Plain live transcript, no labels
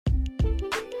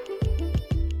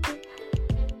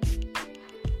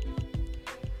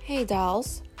Hey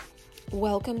dolls,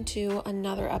 welcome to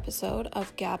another episode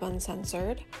of Gab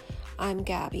Uncensored. I'm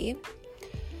Gabby.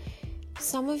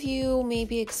 Some of you may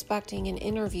be expecting an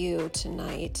interview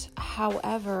tonight.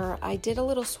 However, I did a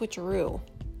little switcheroo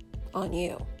on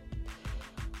you.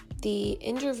 The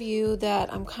interview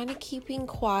that I'm kind of keeping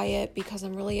quiet because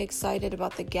I'm really excited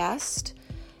about the guest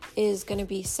is going to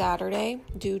be Saturday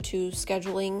due to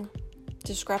scheduling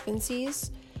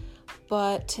discrepancies.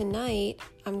 But tonight,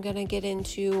 I'm going to get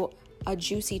into a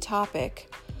juicy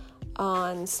topic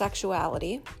on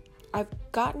sexuality. I've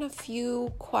gotten a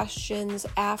few questions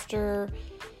after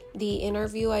the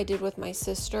interview I did with my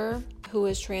sister, who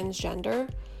is transgender,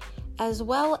 as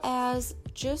well as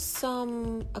just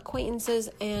some acquaintances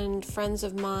and friends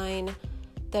of mine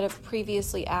that have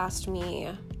previously asked me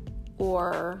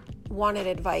or wanted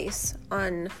advice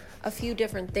on a few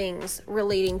different things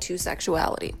relating to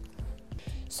sexuality.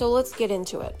 So let's get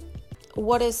into it.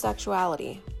 What is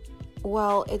sexuality?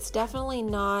 Well, it's definitely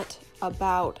not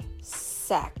about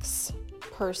sex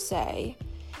per se.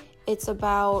 It's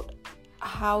about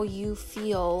how you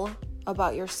feel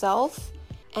about yourself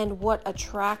and what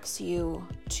attracts you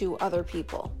to other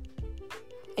people,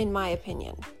 in my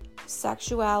opinion.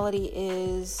 Sexuality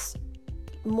is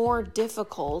more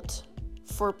difficult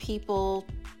for people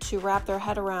to wrap their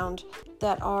head around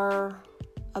that are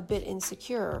a bit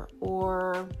insecure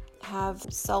or have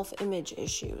self-image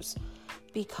issues,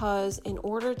 because in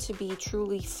order to be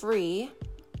truly free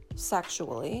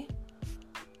sexually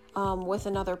with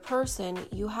another person,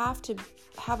 you have to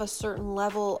have a certain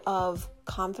level of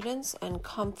confidence and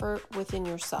comfort within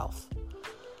yourself.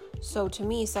 So to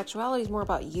me, sexuality is more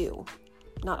about you,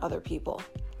 not other people.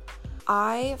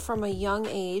 I, from a young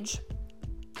age,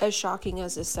 as shocking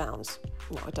as this sounds,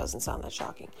 no, it doesn't sound that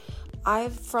shocking. I,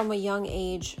 from a young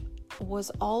age,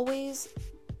 was always,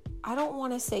 I don't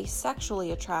want to say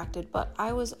sexually attracted, but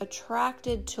I was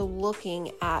attracted to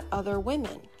looking at other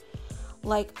women.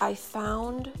 Like, I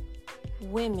found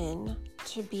women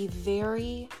to be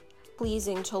very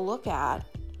pleasing to look at,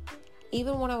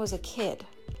 even when I was a kid.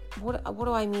 What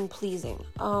do I mean pleasing?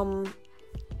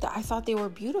 I thought they were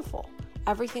beautiful.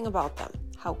 Everything about them.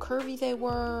 How curvy they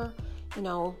were,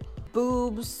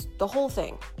 boobs, the whole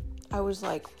thing. I was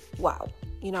like, wow.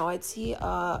 I'd see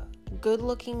a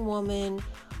good-looking woman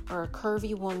or a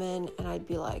curvy woman, and I'd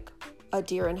be like a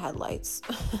deer in headlights.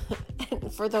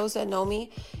 And for those that know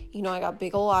me, I got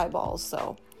big ol' eyeballs.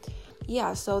 So,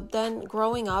 yeah. So then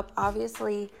growing up,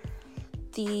 obviously,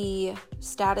 the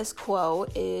status quo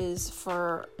is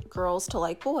for girls to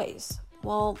like boys.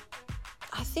 Well,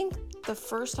 I think the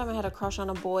first time I had a crush on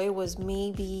a boy was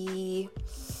maybe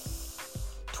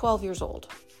 12 years old.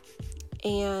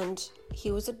 And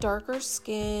he was a darker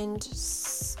skinned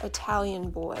Italian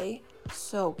boy.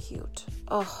 So cute.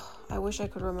 Oh, I wish I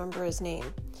could remember his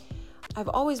name. I've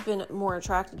always been more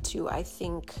attracted to, I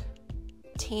think,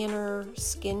 tanner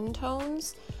skin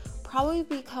tones. Probably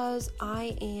because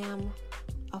I am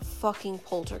a fucking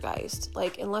poltergeist.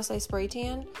 Like, unless I spray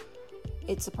tan,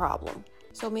 it's a problem.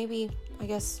 So maybe, I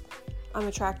guess, I'm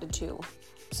attracted to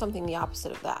something the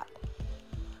opposite of that.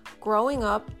 Growing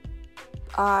up,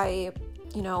 I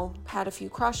had a few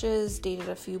crushes, dated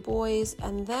a few boys,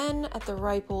 and then at the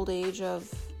ripe old age of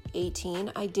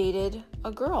 18, I dated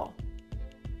a girl.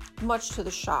 Much to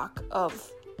the shock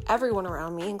of everyone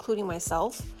around me, including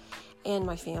myself and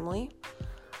my family.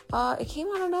 It came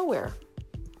out of nowhere,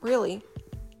 really.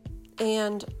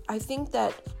 And I think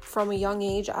that from a young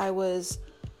age,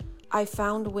 I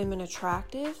found women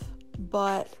attractive,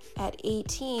 but at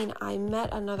 18, I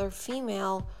met another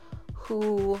female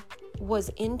who was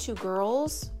into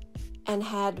girls and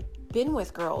had been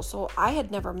with girls. So I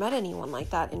had never met anyone like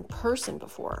that in person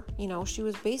before. She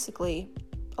was basically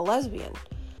a lesbian,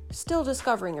 still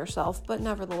discovering herself, but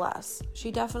nevertheless,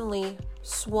 she definitely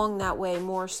swung that way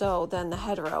more so than the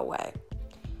hetero way.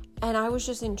 And I was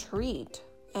just intrigued,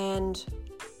 and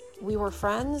we were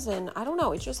friends, and I don't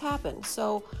know, it just happened.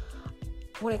 So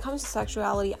when it comes to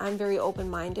sexuality, I'm very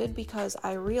open-minded because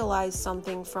I realized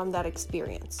something from that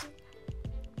experience.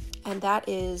 And that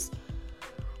is,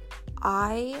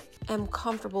 I am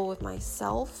comfortable with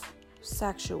myself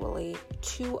sexually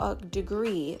to a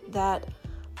degree that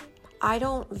I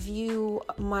don't view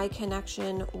my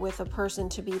connection with a person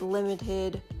to be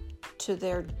limited to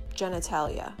their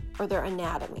genitalia or their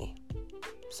anatomy,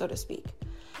 so to speak.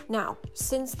 Now,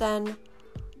 since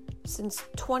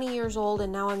 20 years old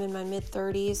and now I'm in my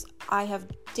mid-30s, I have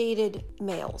dated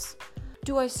males.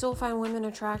 Do I still find women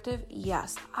attractive?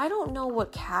 Yes. I don't know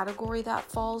what category that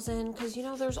falls in because,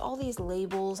 there's all these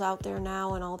labels out there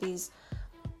now and all these,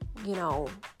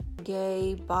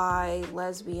 gay, bi,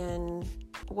 lesbian,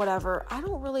 whatever. I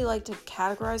don't really like to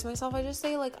categorize myself. I just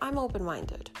say, like, I'm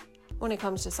open-minded when it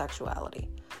comes to sexuality.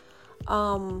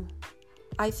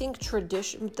 I think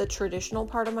the traditional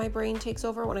part of my brain takes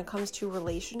over when it comes to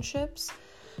relationships.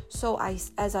 So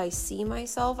as I see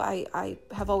myself, I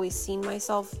have always seen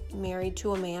myself married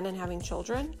to a man and having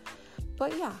children.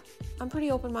 But yeah, I'm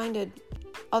pretty open-minded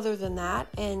other than that.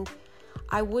 And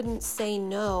I wouldn't say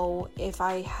no if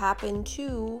I happen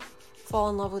to fall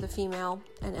in love with a female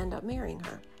and end up marrying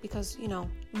her. Because,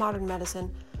 modern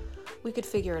medicine, we could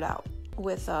figure it out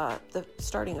with the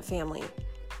starting a family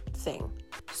thing.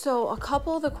 So a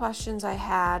couple of the questions I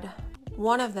had,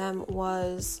 one of them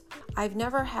was, I've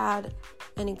never had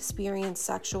an experience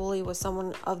sexually with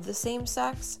someone of the same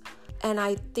sex, and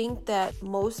I think that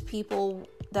most people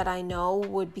that I know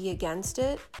would be against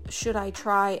it. Should I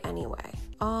try anyway?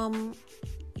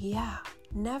 Yeah.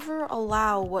 Never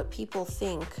allow what people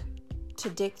think to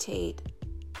dictate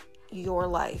your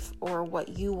life or what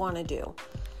you want to do.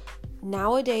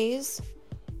 Nowadays,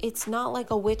 it's not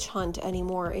like a witch hunt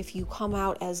anymore if you come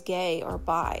out as gay or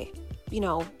bi.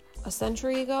 A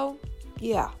century ago,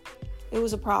 yeah, it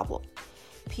was a problem.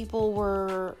 People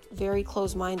were very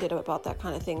close-minded about that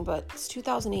kind of thing, but it's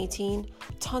 2018.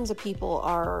 Tons of people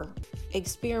are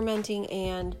experimenting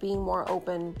and being more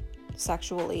open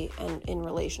sexually and in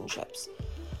relationships.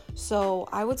 So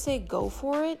I would say go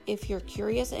for it if you're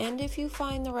curious and if you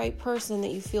find the right person that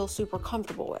you feel super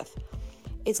comfortable with.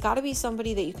 It's got to be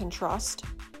somebody that you can trust,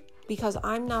 because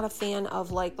I'm not a fan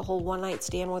of like the whole one night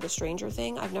stand with a stranger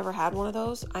thing. I've never had one of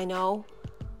those. I know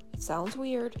it sounds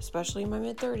weird, especially in my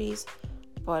mid-30s,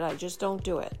 but I just don't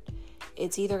do it.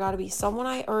 It's either got to be someone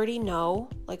I already know,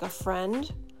 like a friend,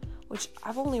 which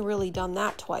I've only really done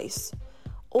that twice,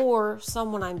 or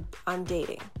someone I'm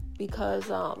dating, because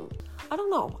I don't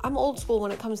know. I'm old school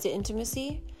when it comes to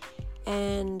intimacy,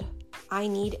 and I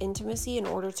need intimacy in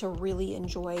order to really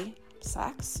enjoy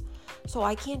sex. So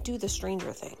I can't do the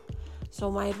stranger thing. So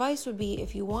my advice would be,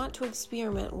 if you want to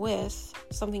experiment with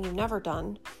something you've never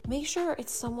done, make sure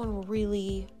it's someone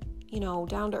really,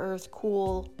 down to earth,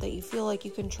 cool, that you feel like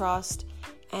you can trust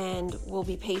and will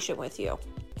be patient with you.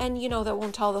 And, that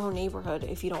won't tell the whole neighborhood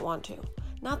if you don't want to.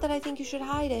 Not that I think you should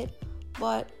hide it,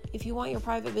 but if you want your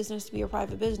private business to be your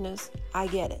private business, I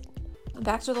get it.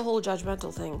 Back to the whole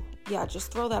judgmental thing. Yeah,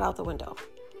 just throw that out the window.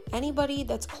 Anybody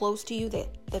that's close to you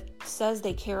that says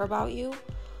they care about you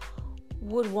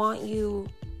would want you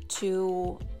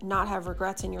to not have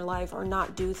regrets in your life or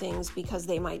not do things because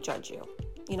they might judge you.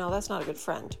 That's not a good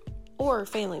friend or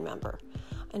family member.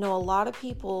 I know a lot of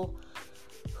people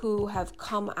who have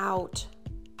come out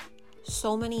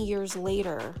so many years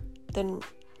later than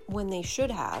when they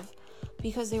should have,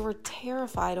 because they were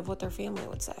terrified of what their family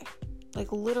would say.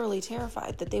 Like literally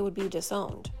terrified that they would be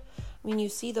disowned. I mean, you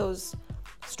see those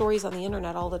stories on the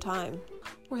internet all the time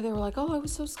where they were like, oh, I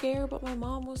was so scared, but my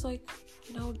mom was like,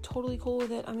 totally cool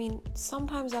with it. I mean,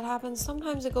 sometimes that happens.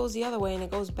 Sometimes it goes the other way and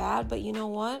it goes bad, but you know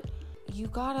what? You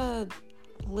gotta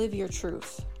live your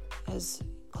truth. As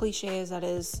cliche as that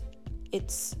is,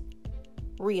 it's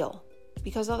real,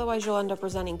 because otherwise you'll end up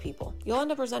resenting people. You'll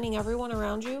end up resenting everyone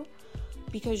around you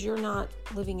because you're not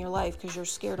living your life because you're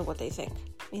scared of what they think.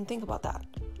 I mean, think about that.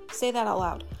 Say that out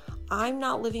loud. I'm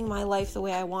not living my life the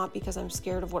way I want because I'm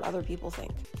scared of what other people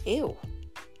think. Ew.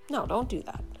 No, don't do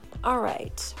that. All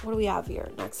right. What do we have here?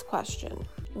 Next question.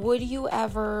 Would you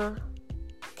ever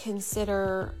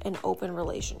consider an open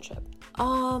relationship?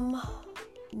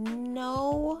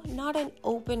 No, not an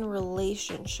open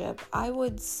relationship. I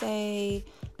would say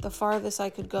the farthest I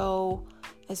could go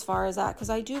as far as that, because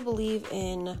I do believe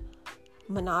in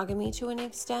monogamy to an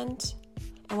extent.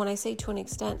 And when I say to an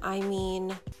extent, I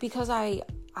mean because I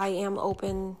am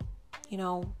open,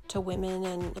 to women.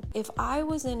 And if I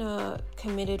was in a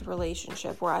committed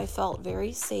relationship where I felt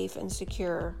very safe and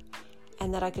secure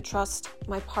and that I could trust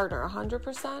my partner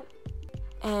 100%,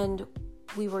 and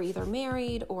we were either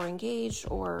married or engaged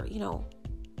or,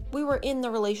 we were in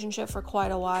the relationship for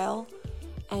quite a while,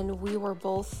 and we were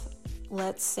both,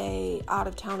 let's say, out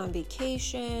of town on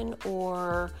vacation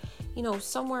or,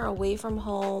 somewhere away from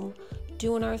home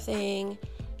doing our thing,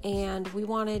 and we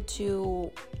wanted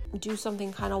to do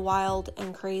something kind of wild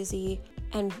and crazy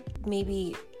and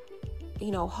maybe,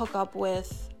 hook up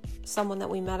with someone that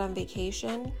we met on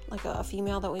vacation, like a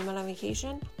female that we met on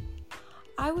vacation,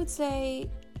 I would say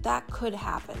that could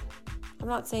happen. I'm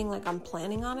not saying like I'm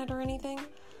planning on it or anything,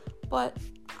 but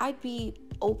I'd be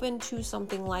open to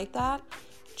something like that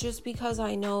just because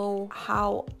I know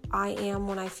how I am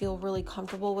when I feel really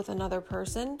comfortable with another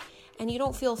person, and you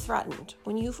don't feel threatened.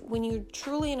 When you're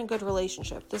truly in a good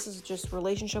relationship, this is just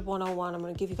relationship 101. I'm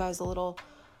going to give you guys a little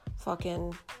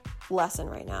fucking lesson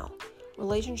right now.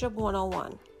 Relationship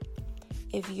 101.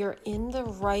 If you're in the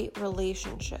right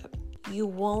relationship, you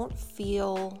won't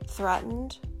feel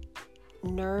threatened,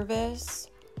 nervous,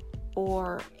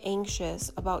 or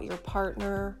anxious about your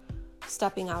partner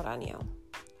stepping out on you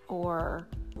or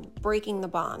breaking the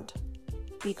bond.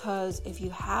 Because if you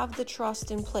have the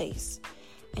trust in place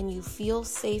and you feel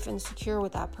safe and secure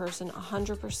with that person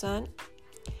 100%,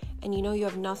 and you know you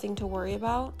have nothing to worry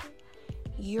about,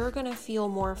 you're going to feel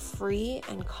more free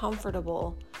and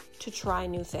comfortable to try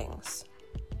new things.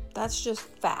 That's just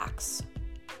facts.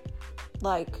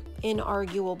 Like,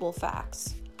 inarguable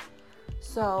facts.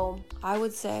 So I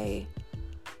would say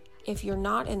if you're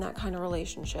not in that kind of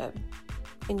relationship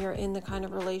and you're in the kind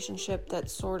of relationship that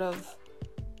sort of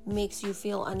makes you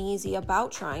feel uneasy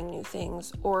about trying new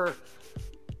things, or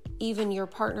even your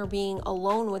partner being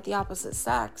alone with the opposite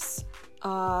sex,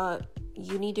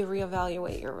 you need to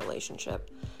reevaluate your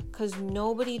relationship, because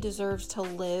nobody deserves to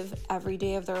live every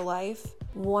day of their life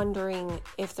wondering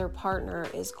if their partner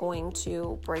is going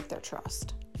to break their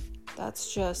trust.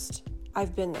 That's just,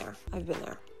 I've been there.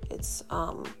 It's,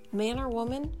 man or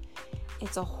woman,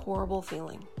 it's a horrible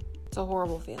feeling.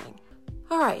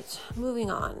 All right, moving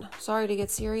on. Sorry to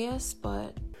get serious,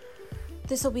 but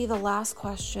this will be the last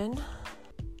question.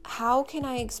 How can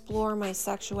I explore my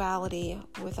sexuality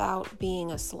without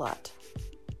being a slut?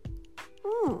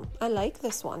 I like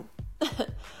this one.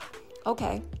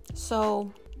 Okay,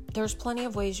 so there's plenty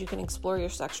of ways you can explore your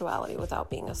sexuality without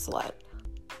being a slut.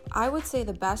 I would say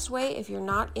the best way, if you're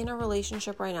not in a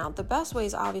relationship right now, the best way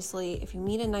is obviously if you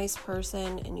meet a nice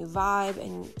person and you vibe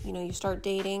and you start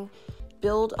dating,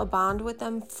 build a bond with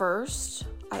them first.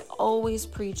 I always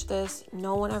preach this.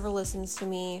 No one ever listens to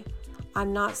me.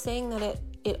 I'm not saying that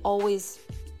it always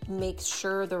makes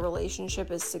sure the relationship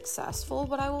is successful,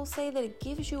 but I will say that it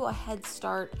gives you a head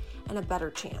start and a better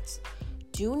chance.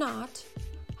 Do not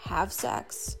have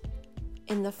sex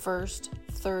in the first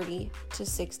 30 to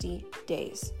 60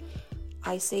 days.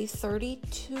 I say 30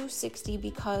 to 60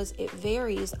 because it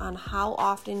varies on how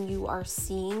often you are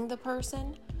seeing the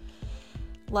person.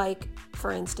 Like,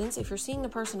 for instance, if you're seeing the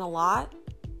person a lot,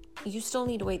 you still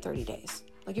need to wait 30 days.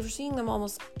 Like, if you're seeing them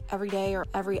almost every day or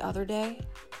every other day,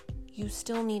 you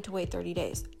still need to wait 30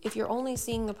 days. If you're only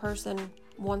seeing the person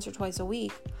once or twice a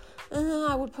week,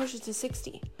 I would push it to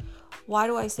 60. Why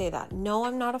do I say that? No,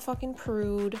 I'm not a fucking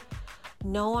prude.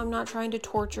 No, I'm not trying to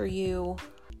torture you.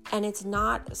 And it's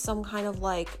not some kind of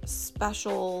like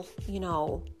special,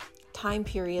 time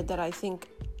period that I think.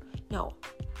 No,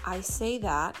 I say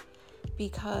that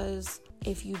because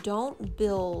if you don't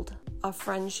build a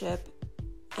friendship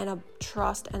and a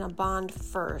trust and a bond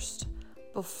first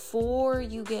before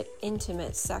you get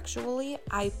intimate sexually,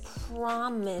 I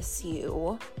promise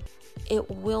you it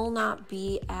will not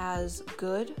be as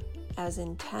good, as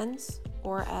intense,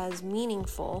 or as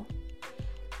meaningful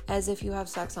as if you have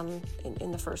sex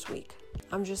in the first week.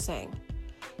 I'm just saying.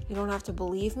 You don't have to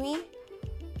believe me,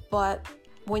 but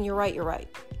when you're right, you're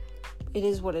right. It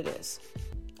is what it is.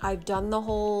 I've done the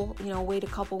whole, wait a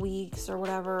couple weeks or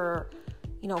whatever,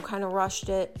 kind of rushed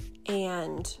it,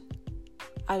 and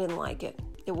I didn't like it.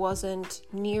 It wasn't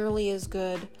nearly as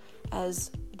good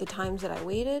as the times that I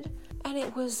waited, and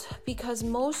it was because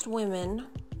most women,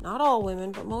 not all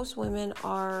women, but most women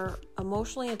are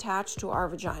emotionally attached to our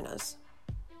vaginas,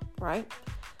 right?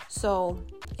 So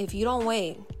if you don't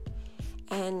wait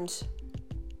and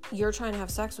you're trying to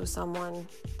have sex with someone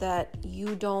that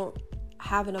you don't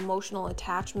have an emotional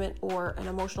attachment or an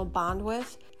emotional bond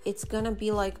with, it's gonna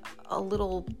be like a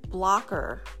little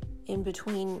blocker in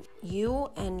between you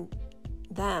and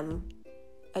them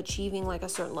achieving like a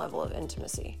certain level of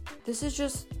intimacy. This is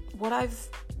just what I've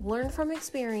learned from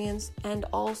experience and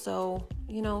also,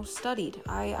 studied.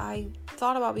 I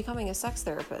thought about becoming a sex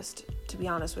therapist, to be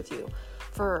honest with you,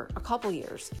 for a couple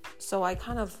years. So I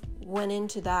kind of went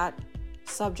into that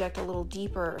subject a little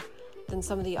deeper than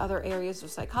some of the other areas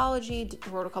of psychology,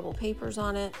 wrote a couple papers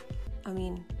on it. I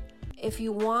mean, if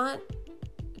you want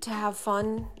to have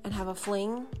fun and have a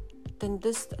fling, then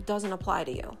this doesn't apply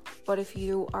to you. But if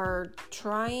you are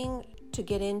trying to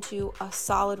get into a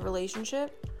solid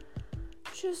relationship,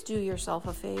 just do yourself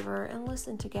a favor and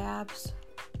listen to Gabs.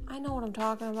 I know what I'm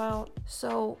talking about.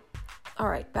 So, all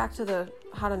right, back to the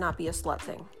how to not be a slut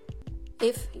thing.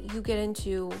 If you get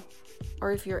into,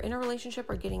 or if you're in a relationship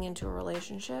or getting into a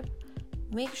relationship,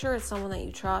 make sure it's someone that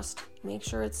you trust. Make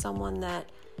sure it's someone that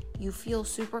you feel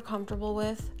super comfortable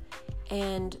with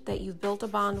and that you've built a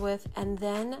bond with, and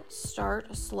then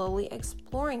start slowly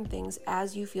exploring things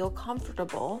as you feel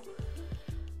comfortable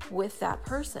with that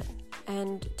person.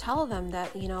 and tell them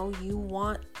that, you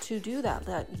want to do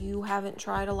that you haven't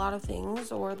tried a lot of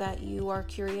things, or that you are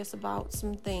curious about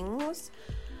some things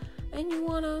and you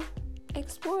want to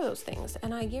explore those things.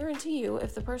 And I guarantee you,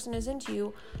 if the person is into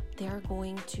you, they're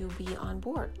going to be on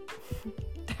board.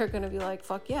 They're going to be like,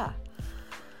 fuck yeah.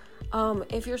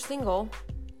 If you're single,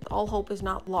 all hope is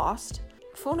not lost.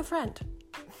 Phone a friend.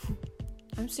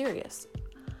 I'm serious.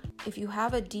 If you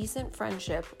have a decent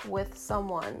friendship with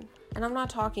someone, and I'm not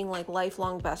talking like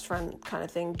lifelong best friend kind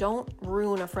of thing, don't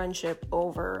ruin a friendship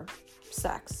over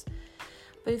sex.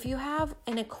 But if you have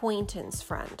an acquaintance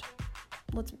friend,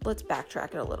 let's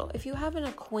backtrack it a little. If you have an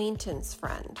acquaintance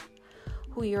friend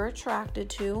who you're attracted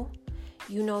to,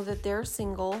 you know that they're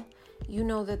single, you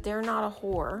know that they're not a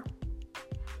whore,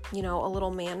 a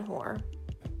little man whore,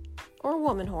 or a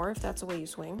woman whore, if that's the way you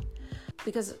swing,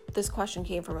 because this question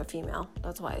came from a female.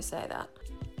 That's why I say that.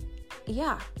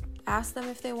 Yeah, ask them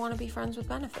if they want to be friends with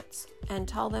benefits, and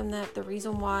tell them that the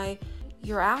reason why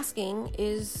you're asking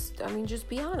is, just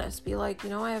be honest. Be like,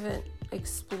 I haven't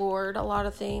explored a lot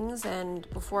of things, and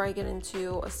before I get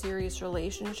into a serious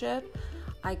relationship,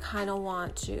 I kind of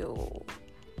want to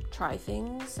try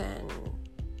things, and,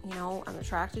 I'm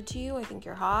attracted to you. I think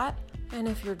you're hot. And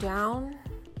if you're down,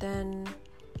 then,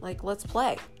 let's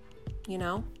play,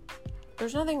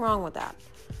 There's nothing wrong with that.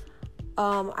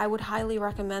 I would highly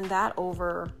recommend that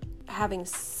over having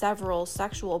several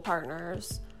sexual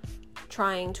partners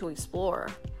trying to explore,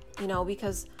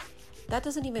 because that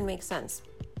doesn't even make sense.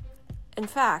 In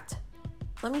fact,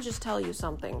 let me just tell you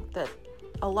something that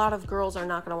a lot of girls are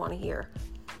not going to want to hear.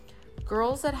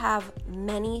 Girls that have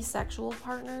many sexual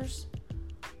partners,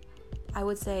 I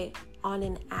would say on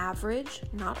an average,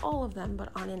 not all of them, but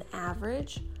on an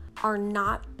average, are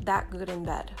not that good in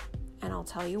bed. And I'll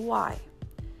tell you why.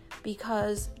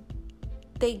 Because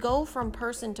they go from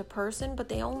person to person, but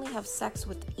they only have sex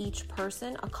with each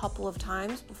person a couple of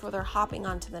times before they're hopping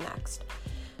on to the next.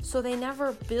 So they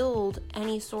never build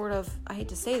any sort of, I hate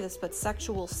to say this, but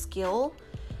sexual skill,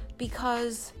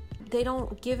 because they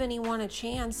don't give anyone a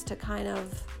chance to kind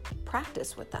of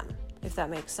practice with them, if that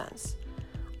makes sense.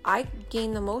 I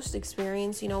gained the most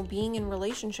experience, being in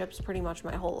relationships pretty much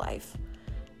my whole life.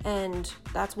 And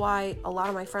that's why a lot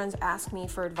of my friends ask me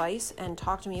for advice and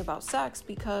talk to me about sex,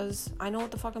 because I know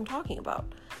what the fuck I'm talking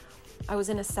about. I was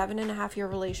in a 7.5-year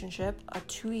relationship, a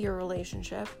 2-year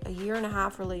relationship, a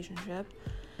 1.5-year relationship,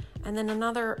 and then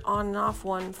another on and off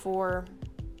one for,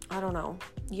 1.5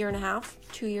 years,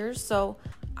 2 years. So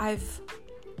I've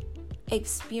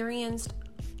experienced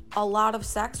a lot of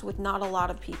sex with not a lot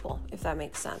of people, if that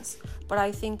makes sense. But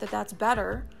I think that that's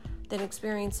better than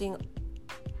experiencing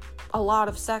a lot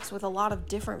of sex with a lot of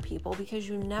different people, because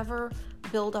you never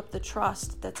build up the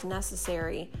trust that's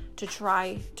necessary to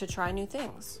try new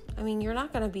things. You're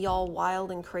not going to be all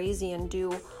wild and crazy and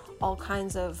do all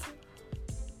kinds of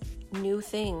new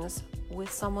things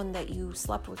with someone that you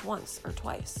slept with once or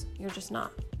twice. You're just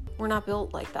not. We're not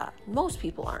built like that. Most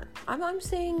people aren't. I'm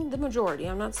saying the majority.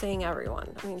 I'm not saying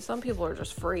everyone. Some people are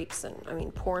just freaks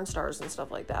and, porn stars and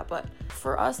stuff like that. But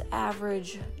for us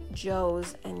average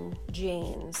Joes and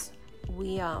Janes,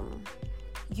 we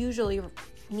usually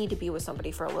need to be with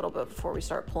somebody for a little bit before we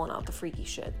start pulling out the freaky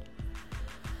shit.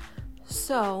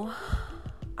 So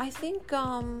I think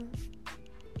I'm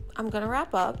going to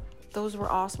wrap up. Those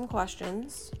were awesome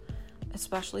questions,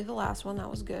 especially the last one. That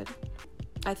was good.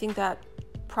 I think that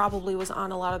probably was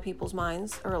on a lot of people's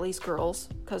minds, or at least girls,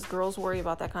 because girls worry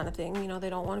about that kind of thing. They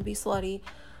don't want to be slutty,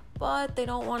 but they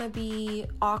don't want to be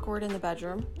awkward in the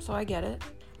bedroom. So I get it.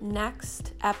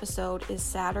 Next episode is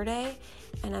Saturday,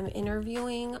 and I'm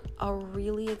interviewing a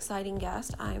really exciting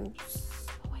guest. I'm so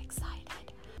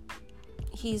excited.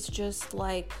 He's just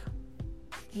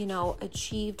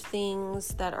achieved things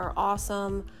that are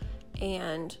awesome,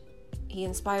 and he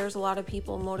inspires a lot of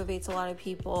people, motivates a lot of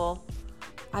people.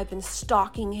 I've been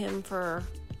stalking him for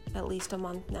at least a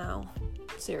month now.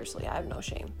 Seriously, I have no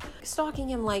shame. Stalking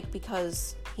him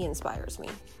because he inspires me,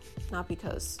 not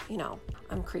because,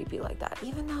 I'm creepy like that.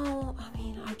 Even though,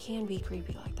 I can be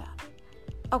creepy like that.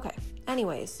 Okay,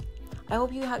 anyways, I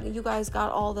hope you guys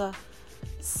got all the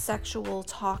sexual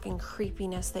talk and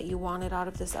creepiness that you wanted out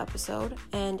of this episode.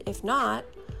 And if not,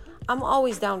 I'm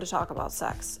always down to talk about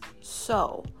sex.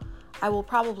 So I will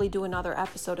probably do another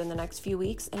episode in the next few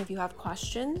weeks. And if you have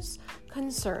questions,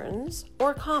 concerns,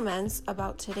 or comments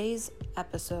about today's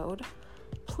episode,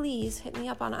 please hit me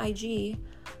up on IG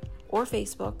or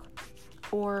Facebook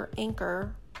or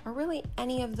Anchor, or really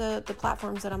any of the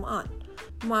platforms that I'm on.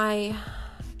 My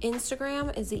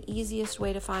Instagram is the easiest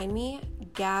way to find me,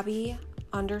 Gabby_Fox_.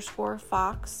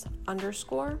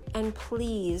 And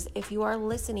please, if you are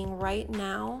listening right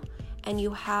now and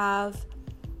you have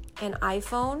an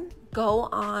iPhone, go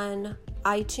on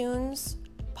iTunes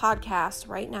podcast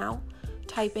right now,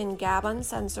 type in Gab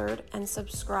Uncensored, and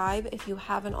subscribe if you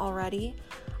haven't already.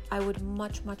 I would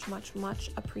much, much, much, much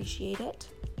appreciate it.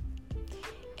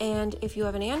 And if you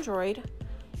have an Android,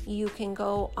 you can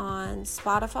go on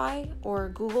Spotify or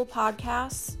Google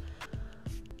Podcasts.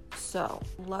 So,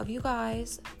 love you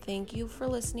guys. Thank you for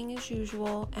listening as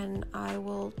usual, and I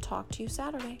will talk to you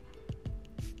Saturday.